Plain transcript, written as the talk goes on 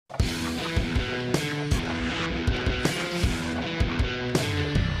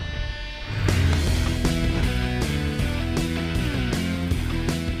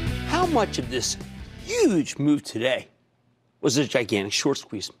much of this huge move today was a gigantic short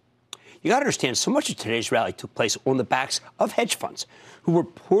squeeze? You got to understand, so much of today's rally took place on the backs of hedge funds who were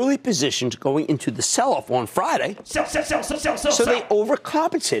poorly positioned going into the sell-off on Friday. Sell. So they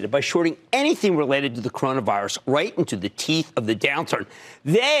overcompensated by shorting anything related to the coronavirus right into the teeth of the downturn.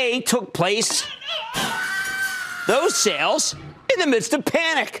 They took place, those sales, in the midst of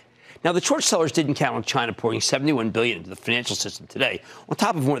panic. Now, the short sellers didn't count on China pouring $71 billion into the financial system today, on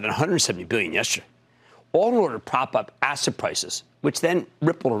top of more than $170 billion yesterday, all in order to prop up asset prices, which then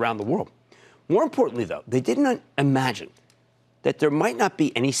rippled around the world. More importantly, though, they didn't imagine that there might not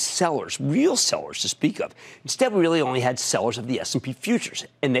be any sellers, real sellers to speak of. Instead, we really only had sellers of the S&P futures,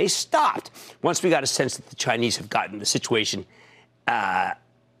 and they stopped once we got a sense that the Chinese have gotten the situation, I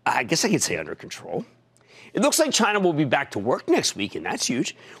guess I could say, under control. It looks like China will be back to work next week, and that's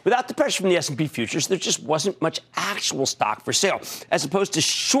huge. Without the pressure from the S&P futures, there just wasn't much actual stock for sale, as opposed to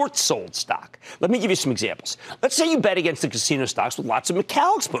short-sold stock. Let me give you some examples. Let's say you bet against the casino stocks with lots of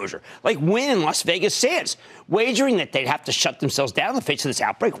Macau exposure, like Wynn and Las Vegas Sands, wagering that they'd have to shut themselves down in the face of this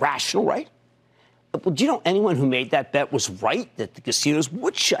outbreak. Rational, right? Well, do you know anyone who made that bet was right that the casinos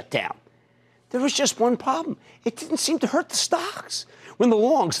would shut down? There was just one problem. It didn't seem to hurt the stocks. When the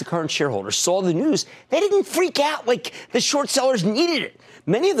longs, the current shareholders, saw the news, they didn't freak out like the short sellers needed it.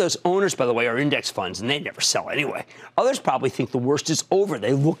 Many of those owners, by the way, are index funds, and they never sell anyway. Others probably think the worst is over.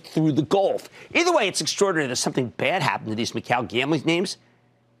 They looked through the gulf. Either way, it's extraordinary that something bad happened to these Macau gambling names,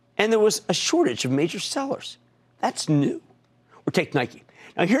 and there was a shortage of major sellers. That's new. Or take Nike.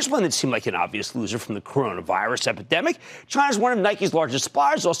 Now, here's one that seemed like an obvious loser from the coronavirus epidemic. China's one of Nike's largest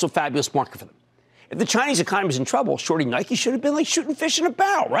suppliers, also a fabulous market for them. If the Chinese economy is in trouble, shorting Nike should have been like shooting fish in a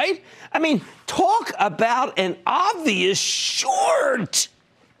barrel, right? I mean, talk about an obvious short.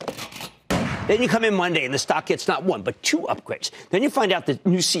 Then you come in Monday and the stock gets not one, but two upgrades. Then you find out that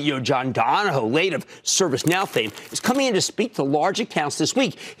new CEO John Donahoe, late of ServiceNow fame, is coming in to speak to large accounts this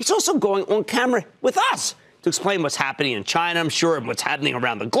week. He's also going on camera with us to explain what's happening in China, I'm sure, and what's happening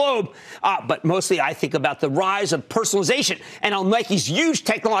around the globe. But mostly I think about the rise of personalization and how Nike's huge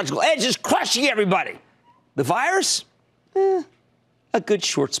technological edge is crushing everybody. The virus? A good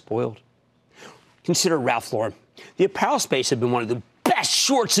short spoiled. Consider Ralph Lauren. The apparel space had been one of the best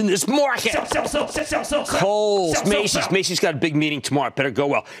shorts in this market. Sell. Kohl's, Macy's. Macy's got a big meeting tomorrow. It better go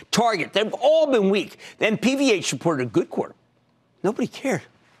well. Target, they've all been weak. Then PVH reported a good quarter. Nobody cared.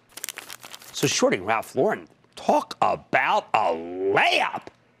 So shorting Ralph Lauren, talk about a layup.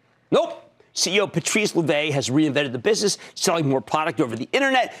 Nope. CEO Patrice Louvet has reinvented the business, selling more product over the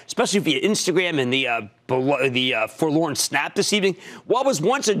internet, especially via Instagram and the forlorn snap this evening. What was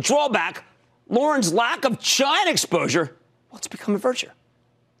once a drawback, Lauren's lack of China exposure, well, it's become a virtue.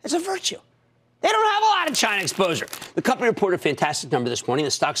 It's a virtue. They don't have a lot of China exposure. The company reported a fantastic number this morning.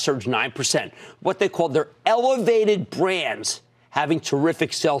 The stock surged 9%. What they called their elevated brands having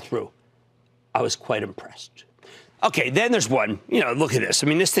terrific sell-through. I was quite impressed. Okay, then there's one. Look at this. I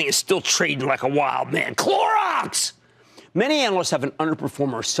mean, this thing is still trading like a wild man. Clorox! Many analysts have an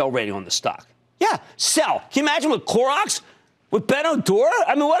underperformer or sell rating on the stock. Yeah, sell. Can you imagine with Clorox? With Ben O'Dora?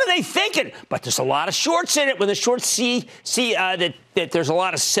 I mean, what are they thinking? But there's a lot of shorts in it. When the shorts see that there's a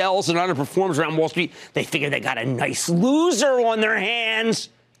lot of sells and underperforms around Wall Street, they figure they got a nice loser on their hands.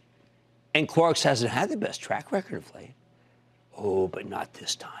 And Clorox hasn't had the best track record of late. Oh, but not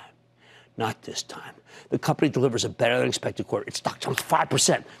this time. Not this time. The company delivers a better-than-expected quarter. Its stock jumps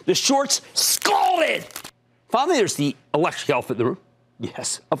 5%. The shorts scalded. Finally, there's the electric elephant in the room.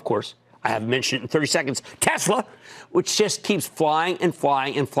 Yes, of course. I haven't mentioned it in 30 seconds. Tesla, which just keeps flying and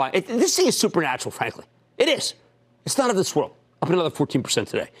flying and flying. This thing is supernatural, frankly. It is. It's not of this world. Up another 14%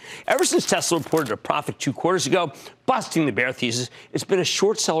 today. Ever since Tesla reported a profit 2 quarters ago, busting the bear thesis, it's been a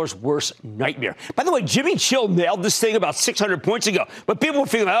short seller's worst nightmare. By the way, Jimmy Chill nailed this thing about 600 points ago, but people were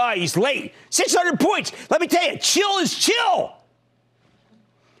feeling, he's late. 600 points. Let me tell you, chill is chill.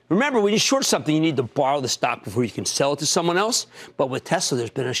 Remember, when you short something, you need to borrow the stock before you can sell it to someone else. But with Tesla, there's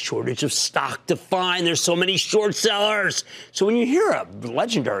been a shortage of stock to find. There's so many short sellers. So when you hear a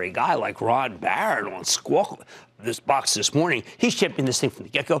legendary guy like Ron Barron on Squawk this box this morning, he's championing this thing from the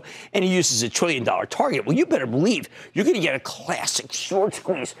get-go, and he uses a $1 trillion target. Well, you better believe you're going to get a classic short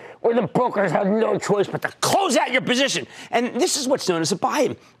squeeze where the brokers have no choice but to close out your position. And this is what's known as a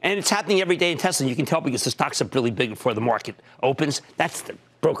buy-in. And it's happening every day in Tesla. You can tell because the stock's up really big before the market opens. That's the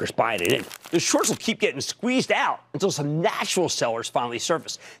brokers buying it in. The shorts will keep getting squeezed out until some natural sellers finally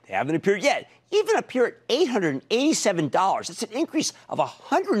surface. They haven't appeared yet. Even appear at $887. That's an increase of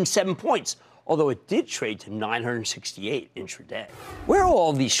 107 points although it did trade to 968 intraday. Where are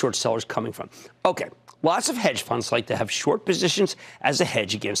all these short sellers coming from? Okay, lots of hedge funds like to have short positions as a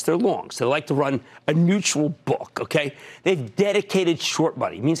hedge against their longs. They like to run a neutral book, okay? They've dedicated short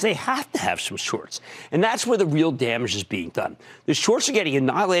money. It means they have to have some shorts. And that's where the real damage is being done. The shorts are getting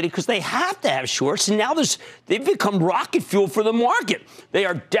annihilated because they have to have shorts, and now they've become rocket fuel for the market. They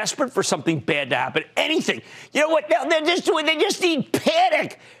are desperate for something bad to happen, anything. You know what? They just need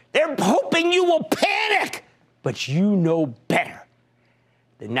panic. They're hoping you will panic. But you know better.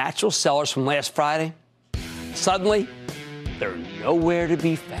 The natural sellers from last Friday, suddenly, they're nowhere to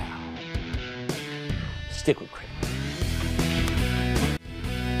be found. Stick with Cramer.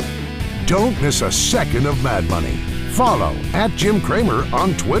 Don't miss a second of Mad Money. Follow @JimCramer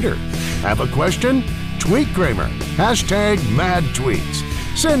on Twitter. Have a question? Tweet Cramer. #MadTweets.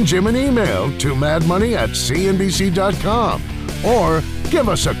 Send Jim an email to madmoney@cnbc.com or give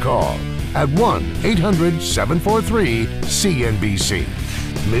us a call at 1-800-743-CNBC.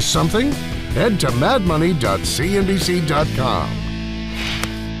 Miss something? Head to madmoney.cnbc.com.